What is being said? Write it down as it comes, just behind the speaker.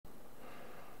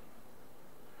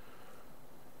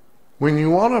When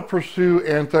you want to pursue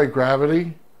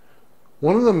anti-gravity,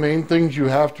 one of the main things you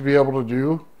have to be able to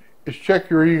do is check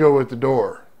your ego at the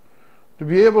door. To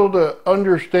be able to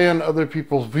understand other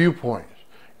people's viewpoints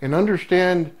and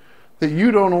understand that you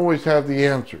don't always have the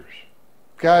answers.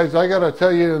 Guys, I gotta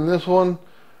tell you, in this one,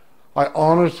 I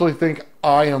honestly think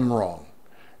I am wrong.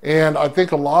 And I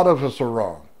think a lot of us are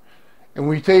wrong. And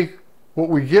we take what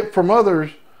we get from others,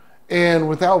 and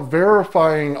without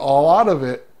verifying a lot of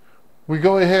it, we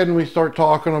go ahead and we start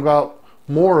talking about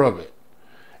more of it.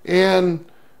 And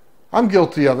I'm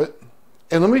guilty of it.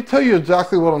 And let me tell you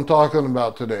exactly what I'm talking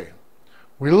about today.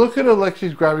 We look at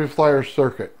Alexei's Graviflyer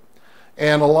circuit,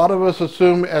 and a lot of us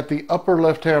assume at the upper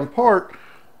left-hand part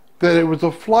that it was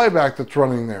a flyback that's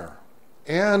running there.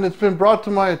 And it's been brought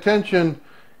to my attention,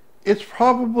 it's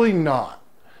probably not.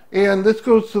 And this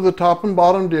goes to the top and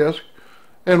bottom disc,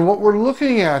 and what we're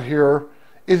looking at here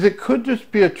is it could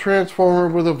just be a transformer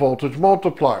with a voltage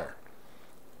multiplier.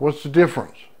 What's the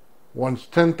difference? One's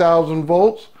 10,000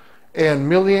 volts and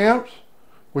milliamps,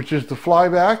 which is the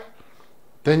flyback.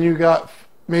 Then you got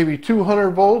maybe 200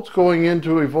 volts going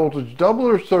into a voltage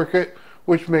doubler circuit,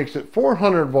 which makes it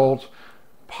 400 volts,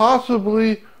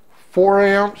 possibly 4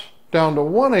 amps down to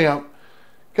 1 amp.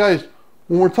 Guys,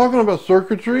 when we're talking about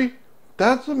circuitry,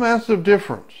 that's a massive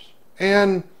difference.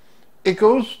 And it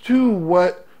goes to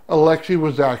what Alexei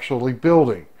was actually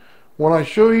building. When I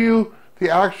show you the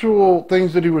actual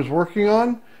things that he was working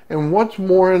on and what's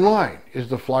more in line. Is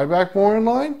the flyback more in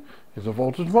line? Is the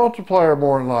voltage multiplier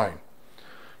more in line?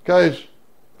 Guys,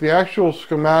 the actual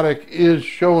schematic is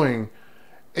showing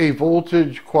a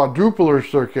voltage quadrupler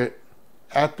circuit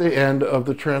at the end of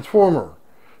the transformer.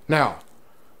 Now,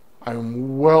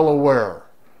 I'm well aware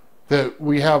that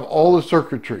we have all the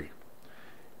circuitry,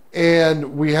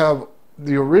 and we have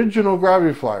the original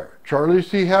Graviflyer. Charlie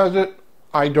C has it.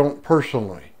 I don't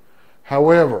personally.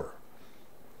 However,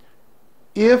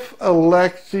 if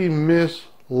Alexei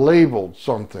mislabeled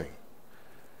something,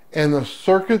 and the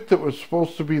circuit that was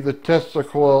supposed to be the Tesla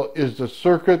coil is the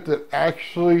circuit that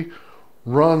actually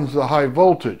runs the high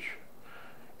voltage,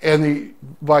 and the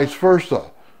vice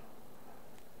versa,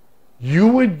 you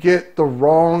would get the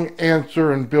wrong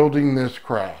answer in building this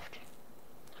craft.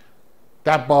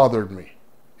 That bothered me.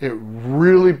 It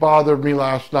really bothered me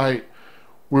last night.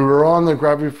 We were on the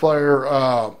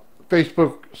Graviflyer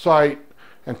Facebook site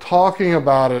and talking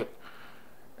about it,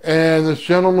 and this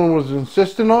gentleman was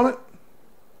insistent on it,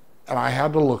 and I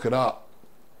had to look it up.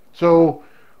 So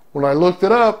when I looked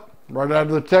it up, right out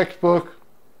of the textbook,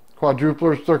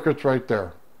 quadrupler circuit's right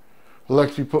there.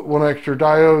 Alexei put one extra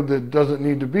diode that doesn't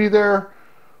need to be there.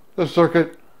 The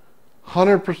circuit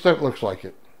 100% looks like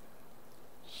it.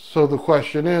 So the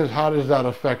question is, how does that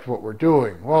affect what we're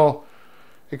doing? Well,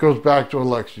 it goes back to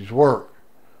Alexei's work.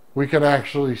 We can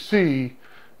actually see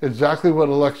exactly what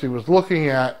Alexei was looking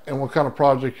at and what kind of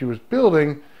project he was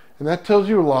building, and that tells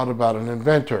you a lot about an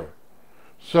inventor.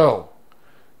 So,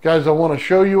 guys, I want to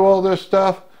show you all this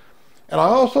stuff, and I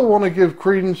also want to give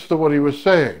credence to what he was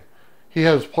saying. He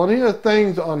has plenty of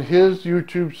things on his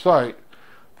YouTube site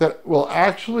that will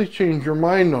actually change your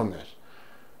mind on this.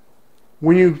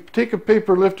 When you take a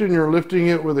paper lifter and you're lifting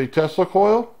it with a Tesla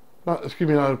coil, not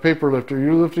a paper lifter,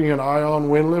 you're lifting an ion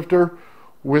wind lifter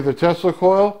with a Tesla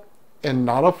coil and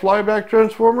not a flyback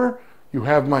transformer, you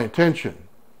have my attention.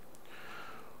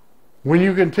 When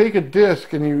you can take a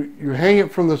disc and you hang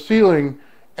it from the ceiling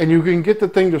and you can get the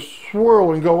thing to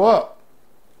swirl and go up,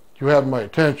 you have my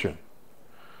attention.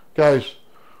 Guys,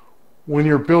 when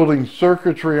you're building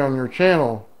circuitry on your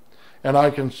channel, and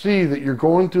I can see that you're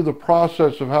going through the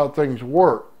process of how things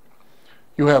work,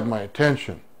 you have my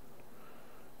attention.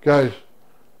 Guys,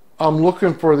 I'm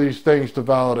looking for these things to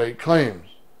validate claims.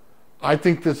 I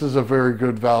think this is a very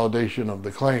good validation of the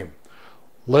claim.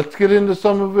 Let's get into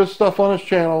some of his stuff on his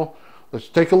channel. Let's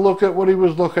take a look at what he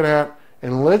was looking at,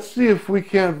 and let's see if we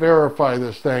can't verify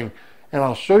this thing. And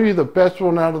I'll show you the best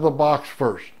one out of the box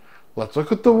first. Let's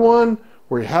look at the one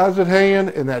where he has it hanging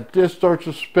and that disc starts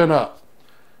to spin up.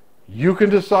 You can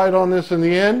decide on this in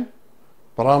the end,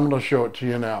 but I'm going to show it to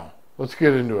you now. Let's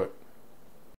get into it.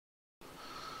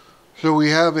 So we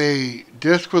have a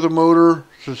disc with a motor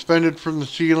suspended from the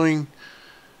ceiling,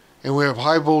 and we have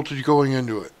high voltage going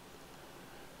into it.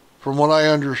 From what I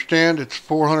understand, it's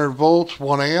 400 volts,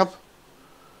 1 amp.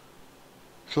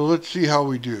 So let's see how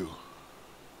we do.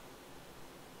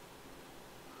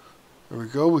 There we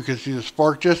go. We can see the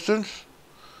spark distance.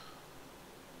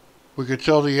 We can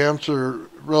tell the amps are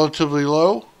relatively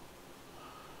low.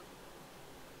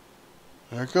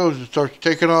 There it goes. It starts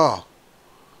taking off.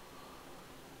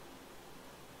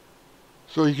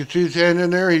 So you can see his hand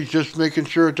in there. He's just making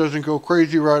sure it doesn't go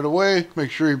crazy right away.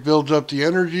 Make sure he builds up the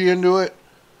energy into it.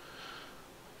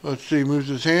 Let's see, moves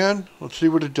his hand. Let's see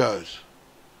what it does.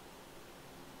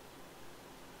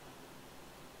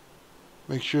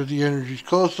 Make sure the energy's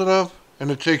close enough,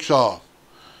 and it takes off.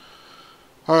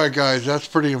 Alright guys, that's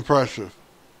pretty impressive.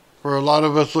 For a lot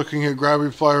of us looking at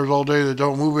Graviflyers all day that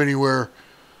don't move anywhere,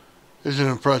 is an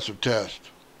impressive test.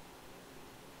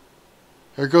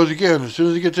 There it goes again. As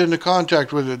soon as it gets into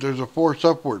contact with it, there's a force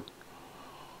upward.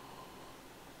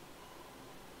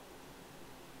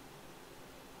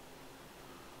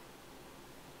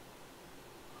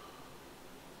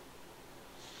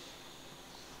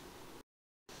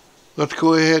 Let's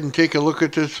go ahead and take a look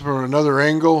at this from another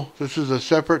angle. This is a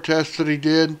separate test that he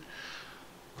did.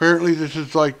 Apparently this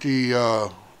is like the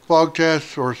fog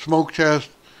test or smoke test.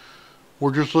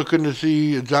 We're just looking to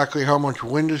see exactly how much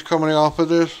wind is coming off of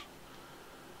this.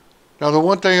 Now the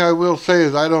one thing I will say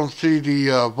is I don't see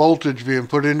the voltage being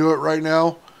put into it right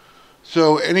now.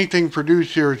 So anything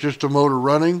produced here is just a motor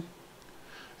running.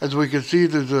 As we can see,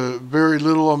 there's a very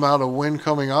little amount of wind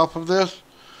coming off of this,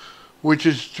 which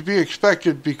is to be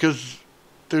expected because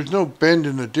there's no bend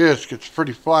in the disc. It's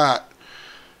pretty flat.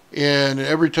 And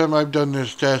every time I've done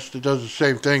this test, it does the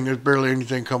same thing. There's barely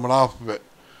anything coming off of it.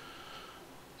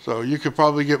 So you could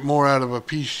probably get more out of a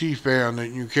PC fan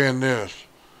than you can this.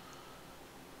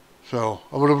 So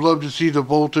I would have loved to see the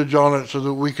voltage on it so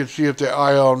that we could see if the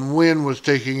ion wind was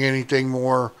taking anything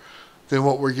more than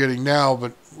what we're getting now,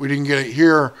 but we didn't get it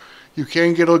here. You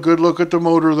can get a good look at the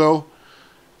motor though,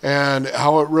 and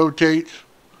how it rotates.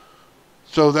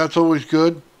 So that's always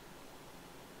good.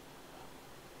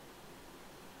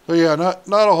 So yeah, not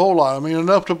a whole lot. I mean,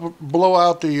 enough to blow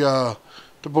out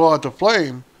the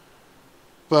flame,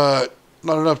 but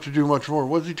not enough to do much more.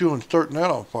 What's he doing starting that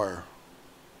on fire?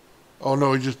 Oh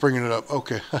no, he's just bringing it up.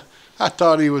 Okay. I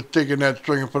thought he was taking that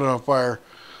string and putting it on fire.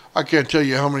 I can't tell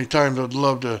you how many times I'd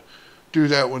love to do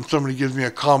that when somebody gives me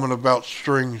a comment about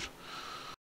strings.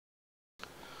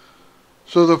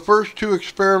 So the first two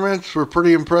experiments were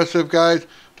pretty impressive, guys.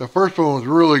 The first one was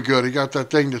really good. He got that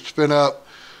thing to spin up.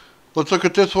 Let's look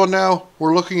at this one now.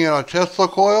 We're looking at a Tesla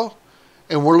coil,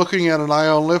 and we're looking at an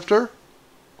ion lifter,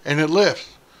 and it lifts.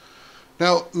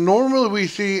 Now, normally we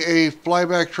see a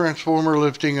flyback transformer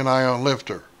lifting an ion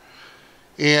lifter.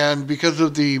 And because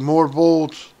of the more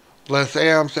volts, less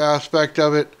amps aspect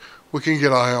of it, we can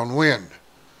get ion wind.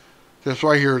 This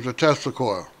right here is a Tesla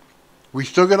coil. We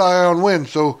still get ion wind,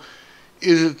 so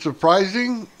is it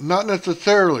surprising? Not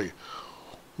necessarily.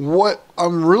 What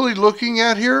I'm really looking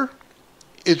at here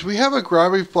is we have a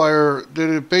Graviflyer that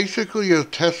is basically a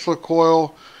Tesla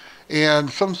coil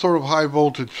and some sort of high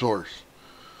voltage source.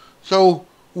 So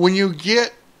when you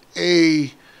get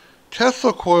a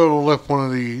Tesla coil to lift one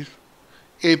of these,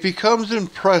 it becomes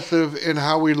impressive in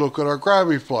how we look at our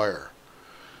Graviflyer,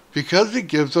 because it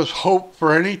gives us hope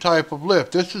for any type of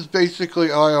lift. This is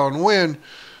basically ion wind,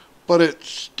 but it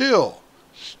still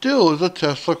is a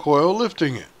Tesla coil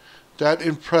lifting it. That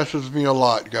impresses me a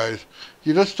lot, guys.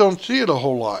 You just don't see it a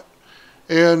whole lot.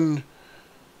 And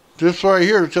this right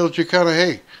here tells you kind of,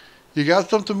 hey, you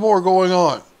got something more going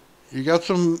on. You got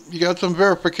some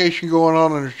verification going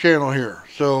on this channel here.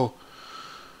 So,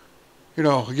 you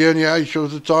know, again, yeah, he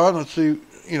shows it's on. Let's see,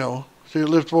 you know, see it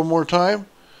lift one more time.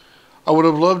 I would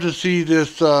have loved to see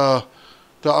this, the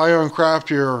ion craft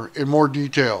here in more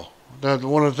detail. That's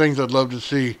one of the things I'd love to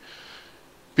see,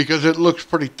 because it looks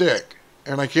pretty thick,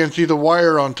 and I can't see the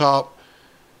wire on top.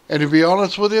 And to be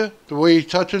honest with you, the way he's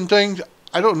touching things,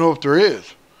 I don't know if there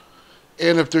is.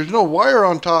 And if there's no wire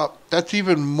on top, that's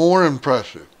even more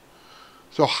impressive.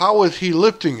 So how is he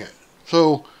lifting it?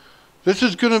 So this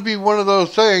is going to be one of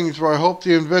those things where I hope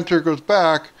the inventor goes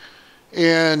back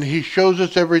and he shows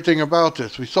us everything about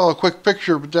this. We saw a quick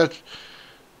picture, but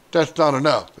that's not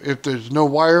enough. If there's no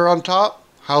wire on top,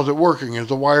 how's it working? Is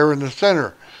the wire in the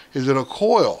center? Is it a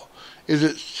coil? Is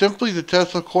it simply the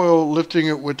Tesla coil lifting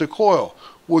it with the coil,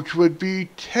 which would be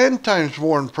 10 times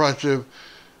more impressive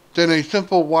than a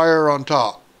simple wire on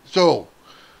top? So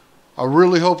I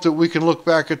really hope that we can look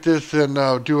back at this and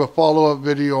do a follow-up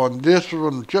video on this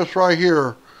one just right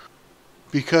here,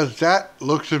 because that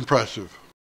looks impressive.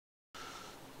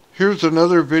 Here's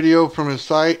another video from his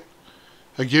site.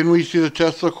 Again, we see the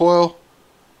Tesla coil.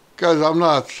 Guys, I'm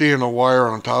not seeing a wire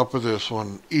on top of this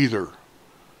one either.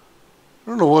 I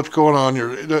don't know what's going on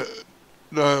here.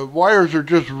 The wires are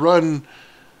just run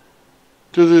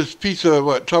to this piece of,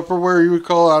 what, Tupperware you would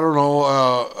call it? I don't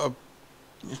know,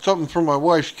 something from my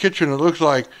wife's kitchen, it looks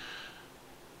like.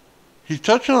 He's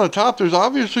touching on the top. There's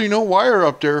obviously no wire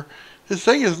up there. This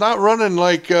thing is not running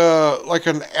like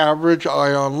an average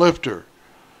ion lifter.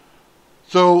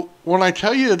 So when I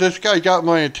tell you this guy got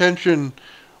my attention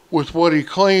with what he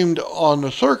claimed on the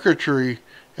circuitry,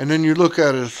 and then you look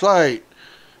at his site,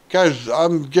 guys,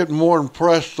 I'm getting more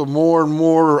impressed the more and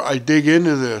more I dig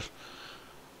into this.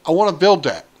 I want to build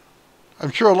that.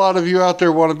 I'm sure a lot of you out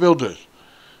there want to build this.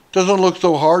 Doesn't look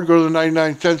so hard. Go to the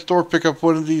 99-cent store, pick up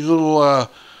one of these little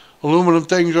aluminum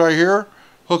things right here,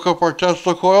 hook up our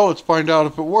Tesla coil, let's find out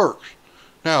if it works.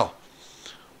 Now,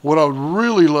 what I would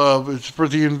really love is for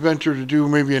the inventor to do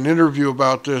maybe an interview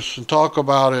about this and talk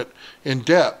about it in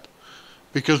depth,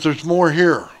 because there's more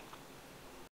here.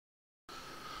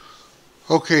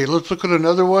 Okay, let's look at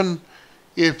another one.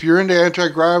 If you're into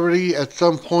anti-gravity, at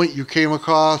some point you came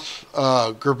across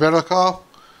Grebennikov.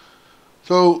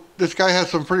 So this guy has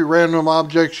some pretty random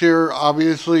objects here.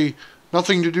 Obviously,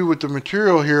 nothing to do with the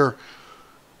material here.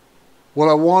 What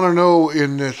I want to know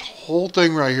in this whole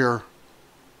thing right here,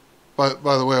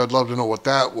 by the way, I'd love to know what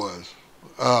that was.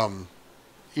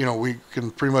 You know, we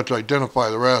can pretty much identify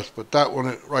the rest, but that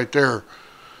one right there,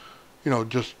 you know,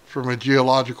 just from a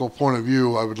geological point of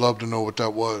view, I would love to know what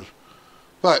that was.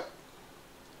 But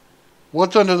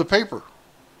what's under the paper?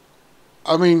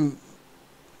 I mean,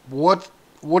 what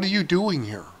are you doing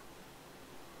here?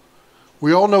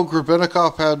 We all know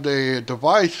Grebennikov had a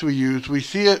device we use. We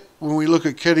see it when we look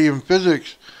at Occam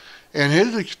physics and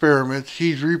his experiments.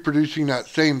 He's reproducing that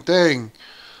same thing.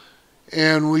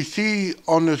 And we see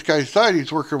on this guy's site,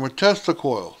 he's working with Tesla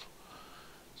coils.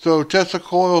 So Tesla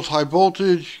coils, high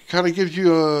voltage, kind of gives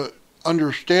you a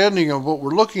understanding of what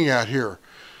we're looking at here.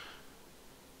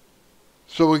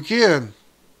 So again,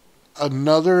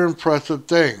 another impressive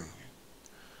thing.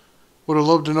 Would have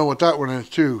loved to know what that one is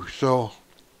too. So,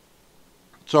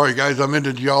 sorry guys, I'm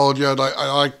into geology. I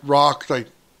like rocks. I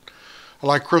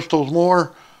like crystals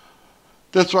more.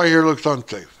 This right here looks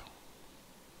unsafe.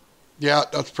 Yeah,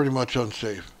 that's pretty much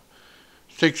unsafe.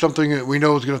 Take something that we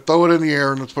know is going to throw it in the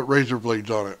air and let's put razor blades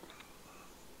on it.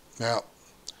 Now,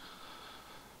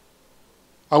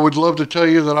 I would love to tell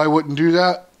you that I wouldn't do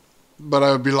that, but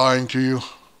I would be lying to you.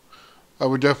 I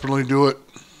would definitely do it.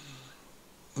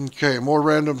 Okay, more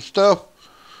random stuff.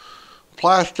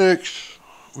 Plastics.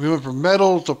 We went from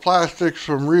metals to plastics,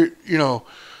 from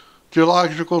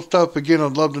geological stuff. Again,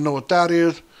 I'd love to know what that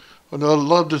is. I'd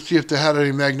love to see if they had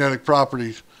any magnetic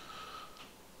properties.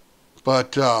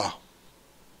 But that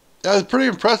was pretty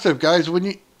impressive, guys.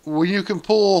 When you can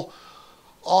pull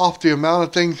off the amount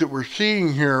of things that we're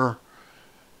seeing here,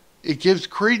 it gives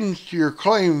credence to your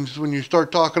claims when you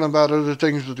start talking about other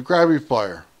things with the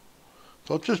Graviflyer.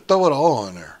 So let's just throw it all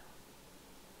in there.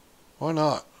 Why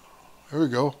not? Here we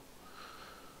go.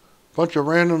 Bunch of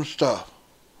random stuff.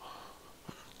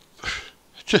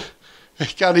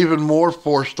 It's got even more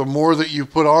force the more that you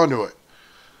put onto it.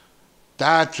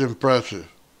 That's impressive.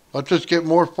 Let's just get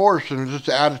more force and just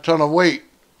add a ton of weight.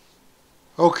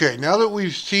 Okay, now that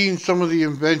we've seen some of the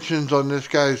inventions on this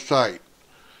guy's site,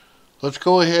 let's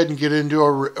go ahead and get into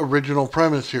our original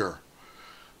premise here.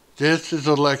 This is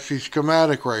a Lexi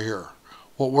schematic right here.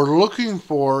 What we're looking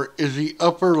for is the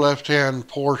upper left-hand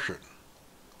portion.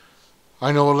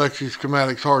 I know a Lexi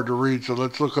schematic's hard to read, so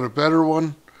let's look at a better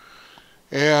one.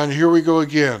 And here we go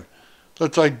again.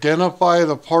 Let's identify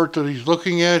the part that he's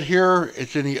looking at here.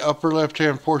 It's in the upper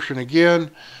left-hand portion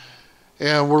again.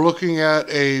 And we're looking at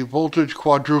a voltage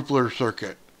quadrupler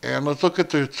circuit. And let's look at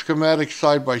the schematic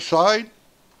side by side.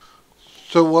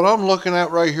 So what I'm looking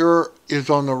at right here is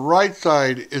on the right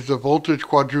side is the voltage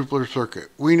quadrupler circuit.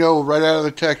 We know right out of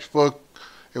the textbook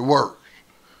it works.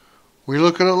 We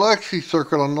look at a Lexi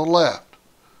circuit on the left.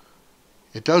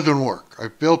 It doesn't work. I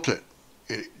built it.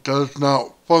 It does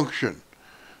not function.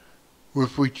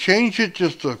 If we change it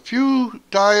just a few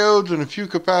diodes and a few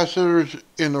capacitors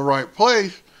in the right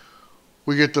place,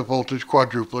 we get the voltage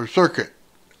quadrupler circuit.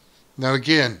 Now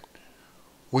again,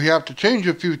 we have to change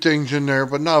a few things in there,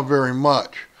 but not very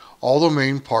much. All the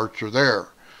main parts are there,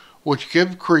 which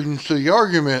give credence to the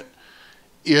argument,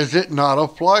 is it not a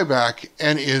flyback,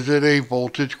 and is it a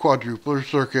voltage quadrupler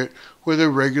circuit with a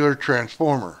regular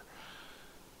transformer?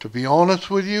 To be honest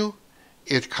with you,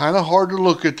 it's kind of hard to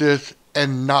look at this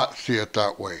and not see it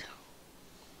that way.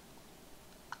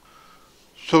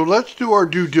 So let's do our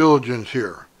due diligence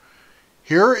here.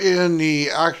 Here in the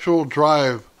actual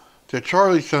drive that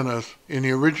Charlie sent us in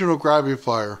the original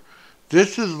Graviflyer,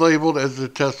 this is labeled as the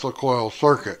Tesla coil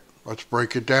circuit. Let's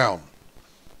break it down.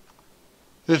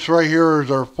 This right here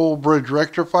is our full bridge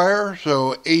rectifier,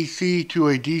 so AC to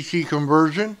a DC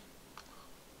conversion.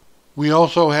 We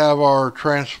also have our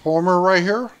transformer right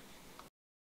here.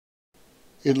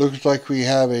 It looks like we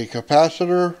have a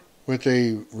capacitor with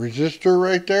a resistor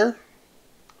right there.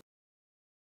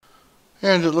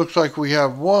 And it looks like we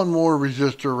have one more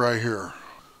resistor right here.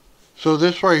 So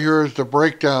this right here is the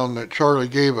breakdown that Charlie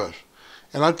gave us.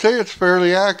 And I'd say it's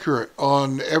fairly accurate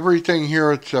on everything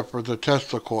here except for the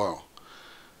Tesla coil.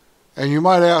 And you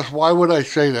might ask, why would I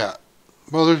say that?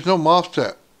 Well, there's no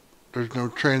MOSFET. There's no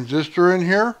transistor in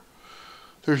here.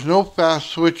 There's no fast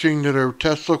switching that a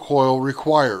Tesla coil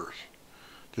requires.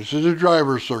 This is a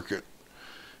driver circuit.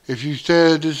 If you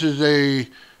said this is a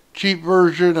cheap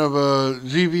version of a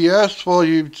ZVS, well,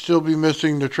 you'd still be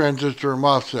missing the transistor and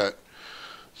MOSFET.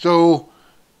 So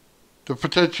the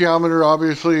potentiometer,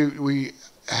 obviously, we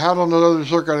had on another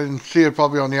circuit. I didn't see it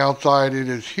probably on the outside. It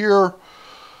is here.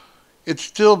 It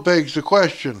still begs the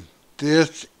question.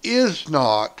 This is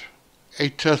not a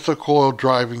Tesla coil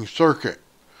driving circuit.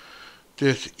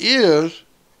 This is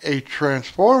a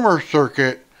transformer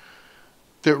circuit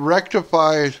that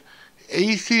rectifies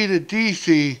AC to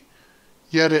DC,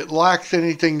 yet it lacks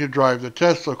anything to drive the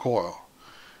Tesla coil.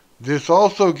 This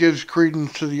also gives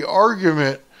credence to the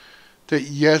argument that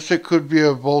yes, it could be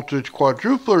a voltage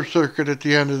quadrupler circuit at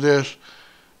the end of this,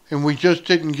 and we just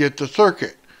didn't get the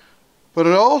circuit. But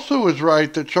it also is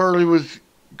right that Charlie was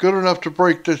good enough to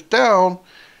break this down,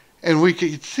 and we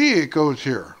can see it goes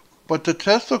here. But the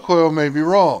Tesla coil may be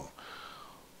wrong.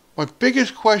 My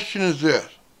biggest question is this.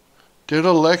 Did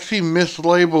Alexei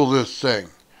mislabel this thing?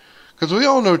 Because we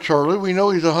all know Charlie. We know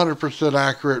he's 100%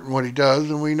 accurate in what he does,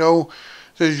 and we know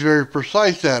that he's very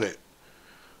precise at it.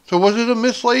 So was it a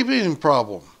mislabeling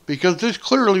problem? Because this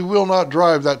clearly will not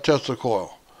drive that Tesla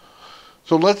coil.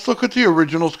 So let's look at the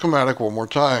original schematic one more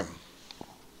time.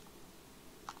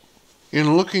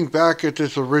 In looking back at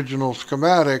this original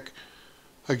schematic,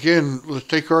 again, let's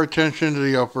take our attention to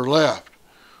the upper left.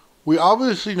 We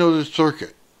obviously know this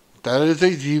circuit. That is a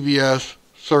ZVS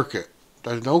circuit.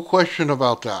 There's no question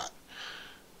about that.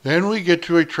 Then we get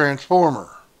to a transformer.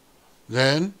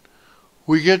 Then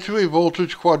we get to a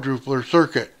voltage quadrupler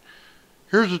circuit.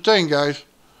 Here's the thing, guys.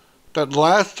 That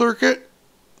last circuit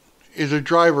is a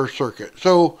driver circuit.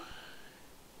 So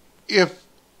if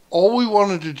all we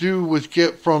wanted to do was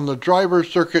get from the driver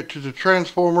circuit to the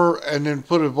transformer and then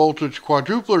put a voltage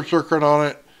quadrupler circuit on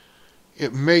it,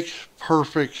 it makes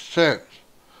perfect sense.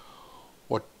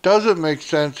 What doesn't make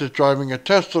sense is driving a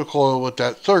Tesla coil with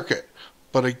that circuit.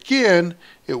 But again,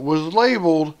 it was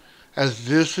labeled as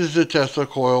this is a Tesla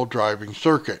coil driving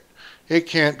circuit. It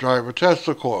can't drive a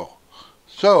Tesla coil.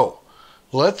 So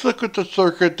let's look at the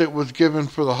circuit that was given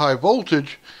for the high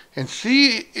voltage and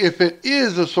see if it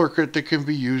is a circuit that can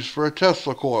be used for a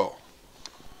Tesla coil.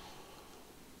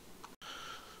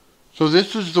 So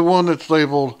this is the one that's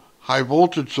labeled high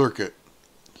voltage circuit.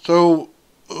 So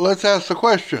let's ask the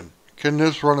question, can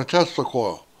this run a Tesla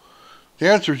coil? The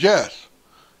answer is yes.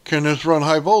 Can this run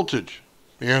high voltage?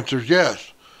 The answer is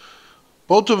yes.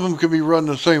 Both of them can be run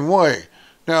the same way.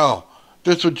 Now,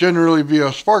 this would generally be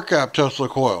a spark gap Tesla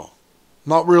coil.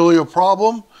 Not really a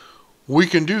problem. We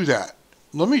can do that.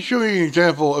 Let me show you an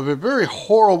example of a very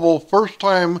horrible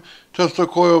first-time Tesla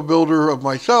coil builder of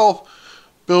myself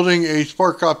building a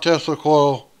spark gap Tesla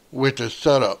coil with this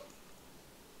setup.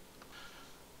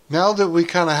 Now that we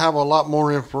kind of have a lot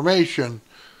more information,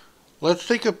 let's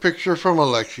take a picture from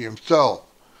Alexei himself.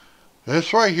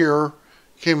 This right here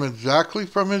came exactly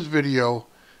from his video,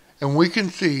 and we can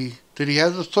see that he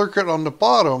has a circuit on the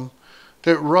bottom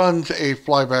that runs a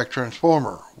flyback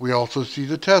transformer. We also see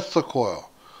the Tesla coil.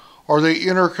 Are they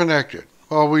interconnected?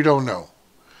 Well, we don't know.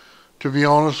 To be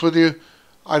honest with you,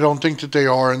 I don't think that they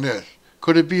are in this.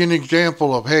 Could it be an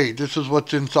example of, hey, this is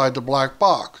what's inside the black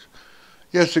box?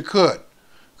 Yes, it could.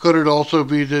 Could it also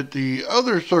be that the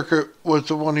other circuit was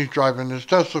the one he's driving his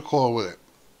Tesla coil with it?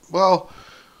 Well,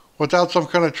 without some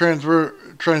kind of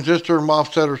transistor,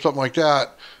 MOSFET, or something like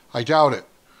that, I doubt it.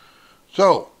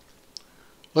 So,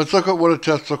 let's look at what a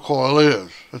Tesla coil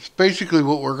is. That's basically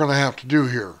what we're going to have to do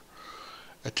here.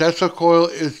 A Tesla coil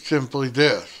is simply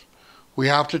this. We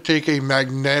have to take a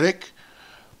magnetic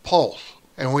pulse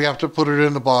and we have to put it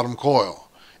in the bottom coil.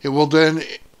 It will then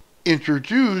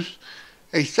introduce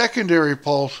a secondary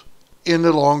pulse in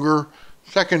the longer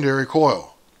secondary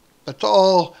coil. That's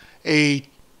all a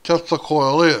Tesla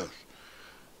coil is.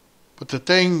 But the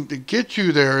thing that gets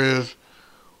you there is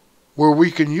where we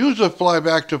can use a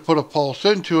flyback to put a pulse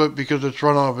into it because it's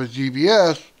run off a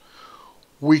ZVS,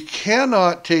 we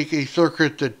cannot take a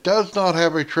circuit that does not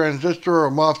have a transistor or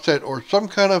a MOSFET or some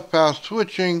kind of fast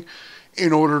switching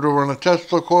in order to run a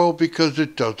Tesla coil because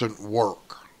it doesn't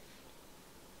work.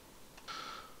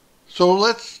 So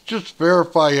let's just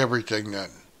verify everything then.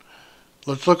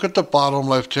 Let's look at the bottom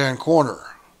left-hand corner.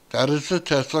 That is the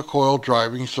Tesla coil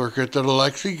driving circuit that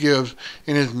Alexei gives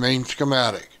in his main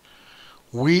schematic.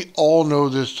 We all know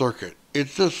this circuit.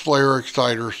 It's the Slayer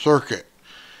exciter circuit.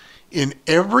 In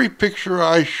every picture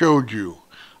I showed you,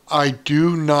 I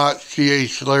do not see a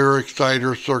Slayer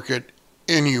exciter circuit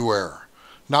anywhere.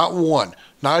 Not one.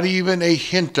 Not even a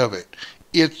hint of it.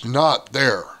 It's not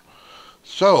there.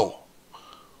 So,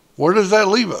 where does that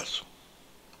leave us?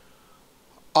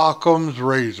 Occam's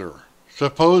razor.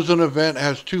 Suppose an event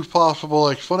has two possible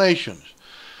explanations.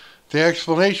 The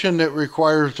explanation that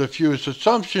requires the fewest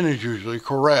assumption is usually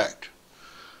correct.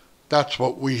 That's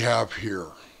what we have here.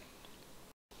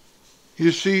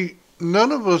 You see,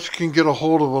 none of us can get a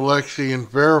hold of Alexei and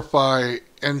verify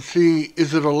and see,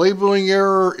 is it a labeling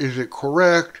error? Is it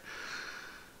correct?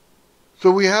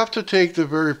 So we have to take the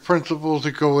very principles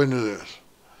that go into this.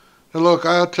 And look,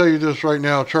 I'll tell you this right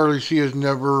now, Charlie C has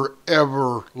never,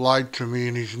 ever lied to me,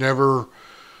 and he's never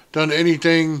done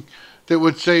anything that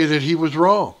would say that he was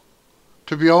wrong.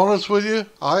 To be honest with you,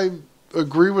 I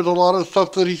agree with a lot of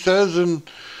stuff that he says, and,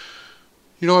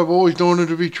 you know, I've always known him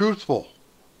to be truthful.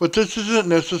 But this isn't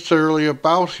necessarily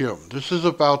about him. This is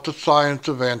about the science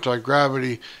of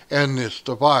anti-gravity and this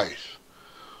device.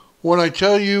 When I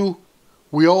tell you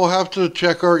we all have to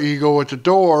check our ego at the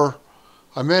door,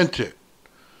 I meant it.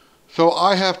 So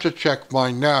I have to check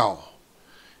mine now.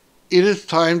 It is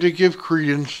time to give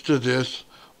credence to this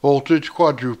voltage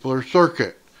quadrupler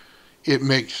circuit. It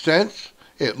makes sense.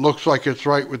 It looks like it's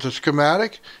right with the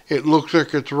schematic. It looks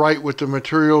like it's right with the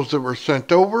materials that were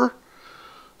sent over.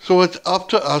 So it's up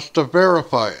to us to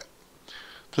verify it.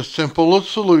 The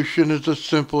simplest solution is the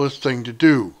simplest thing to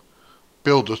do.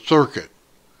 Build a circuit.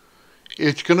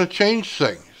 It's going to change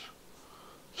things.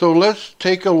 So let's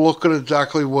take a look at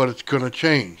exactly what it's going to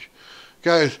change.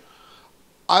 Guys,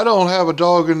 I don't have a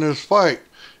dog in this fight,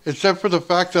 except for the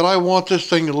fact that I want this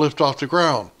thing to lift off the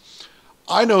ground.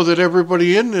 I know that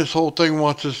everybody in this whole thing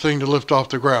wants this thing to lift off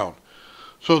the ground.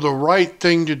 So the right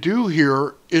thing to do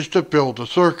here is to build a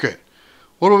circuit.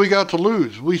 What do we got to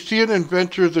lose? We see an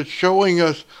inventor that's showing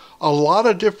us a lot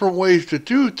of different ways to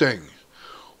do things.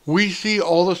 We see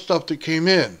all the stuff that came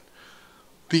in.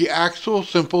 The actual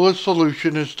simplest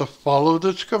solution is to follow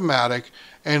the schematic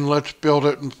and let's build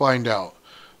it and find out.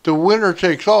 The winner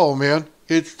takes all, man.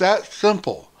 It's that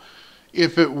simple.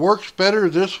 If it works better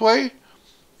this way,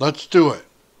 let's do it.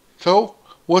 So,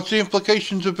 what's the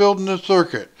implications of building a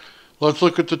circuit? Let's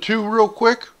look at the two real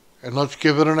quick and let's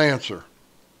give it an answer.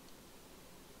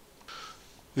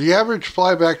 The average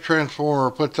flyback transformer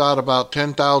puts out about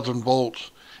 10,000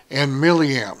 volts and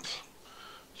milliamps.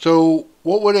 So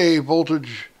what would a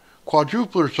voltage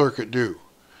quadrupler circuit do?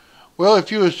 Well,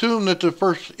 if you assume that the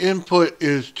first input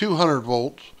is 200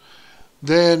 volts,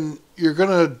 then you're going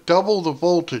to double the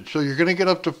voltage. So you're going to get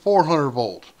up to 400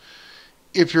 volts.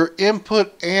 If your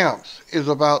input amps is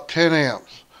about 10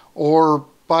 amps or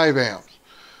 5 amps,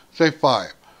 say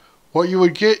 5. What you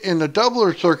would get in the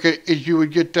doubler circuit is you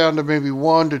would get down to maybe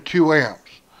 1 to 2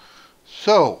 amps.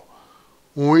 So,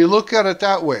 when we look at it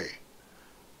that way,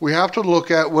 we have to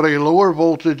look at what a lower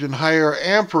voltage and higher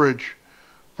amperage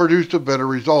produced a better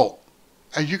result.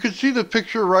 As you can see, the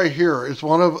picture right here is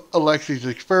one of Alexei's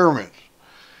experiments.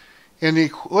 And the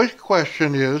quick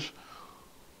question is,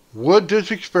 would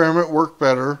this experiment work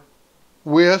better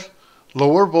with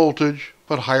lower voltage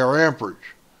but higher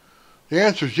amperage? The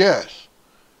answer is yes.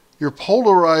 You're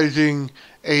polarizing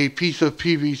a piece of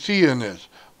PVC in this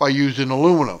by using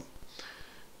aluminum.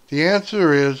 The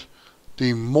answer is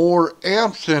the more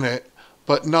amps in it,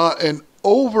 but not an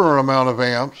over amount of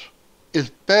amps, is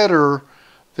better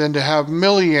than to have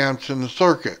milliamps in the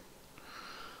circuit.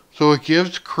 So it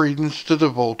gives credence to the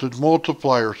voltage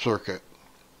multiplier circuit.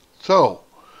 So,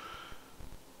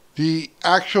 the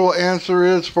actual answer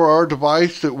is for our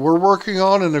device that we're working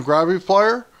on in the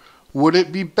Graviflyer, would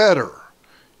it be better?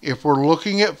 If we're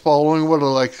looking at following what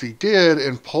Alexei did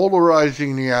and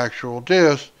polarizing the actual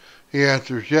disc, the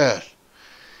answer is yes.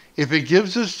 If it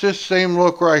gives us this same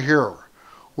look right here,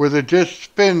 where the disc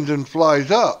spins and flies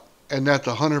up, and that's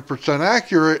 100%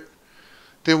 accurate,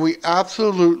 then we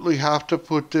absolutely have to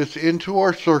put this into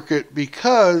our circuit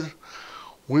because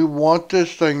we want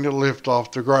this thing to lift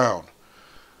off the ground.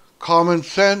 Common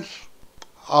sense,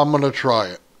 I'm going to try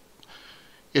it.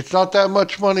 It's not that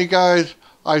much money, guys.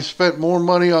 I spent more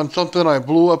money on something I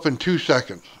blew up in 2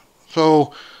 seconds.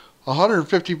 So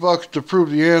 $150 to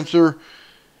prove the answer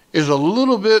is a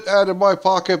little bit out of my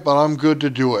pocket, but I'm good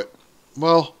to do it.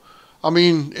 Well, I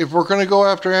mean, if we're going to go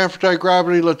after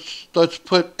anti-gravity, let's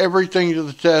put everything to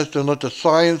the test and let the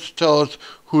science tell us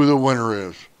who the winner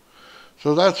is.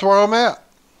 So that's where I'm at.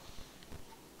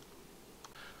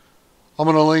 I'm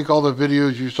going to link all the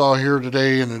videos you saw here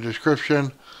today in the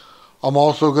description. I'm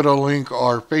also going to link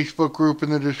our Facebook group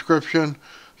in the description.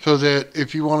 so that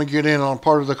if you want to get in on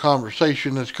part of the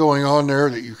conversation that's going on there,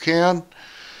 that you can.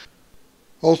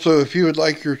 Also, if you would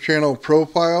like your channel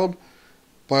profiled,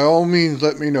 by all means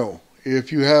let me know.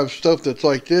 If you have stuff that's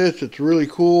like this, it's really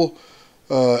cool,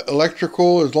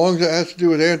 electrical, as long as it has to do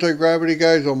with anti-gravity,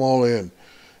 guys, I'm all in.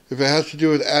 If it has to do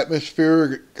with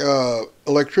atmospheric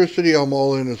electricity, I'm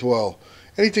all in as well.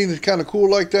 Anything that's kind of cool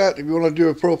like that, if you want to do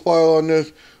a profile on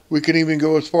this, we can even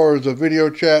go as far as a video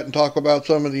chat and talk about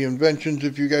some of the inventions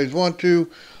if you guys want to.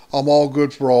 I'm all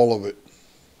good for all of it.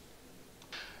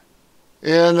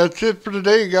 And that's it for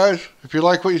today, guys. If you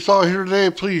like what you saw here today,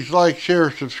 please like, share,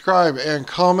 subscribe, and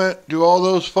comment. Do all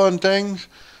those fun things,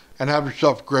 and have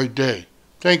yourself a great day.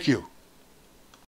 Thank you.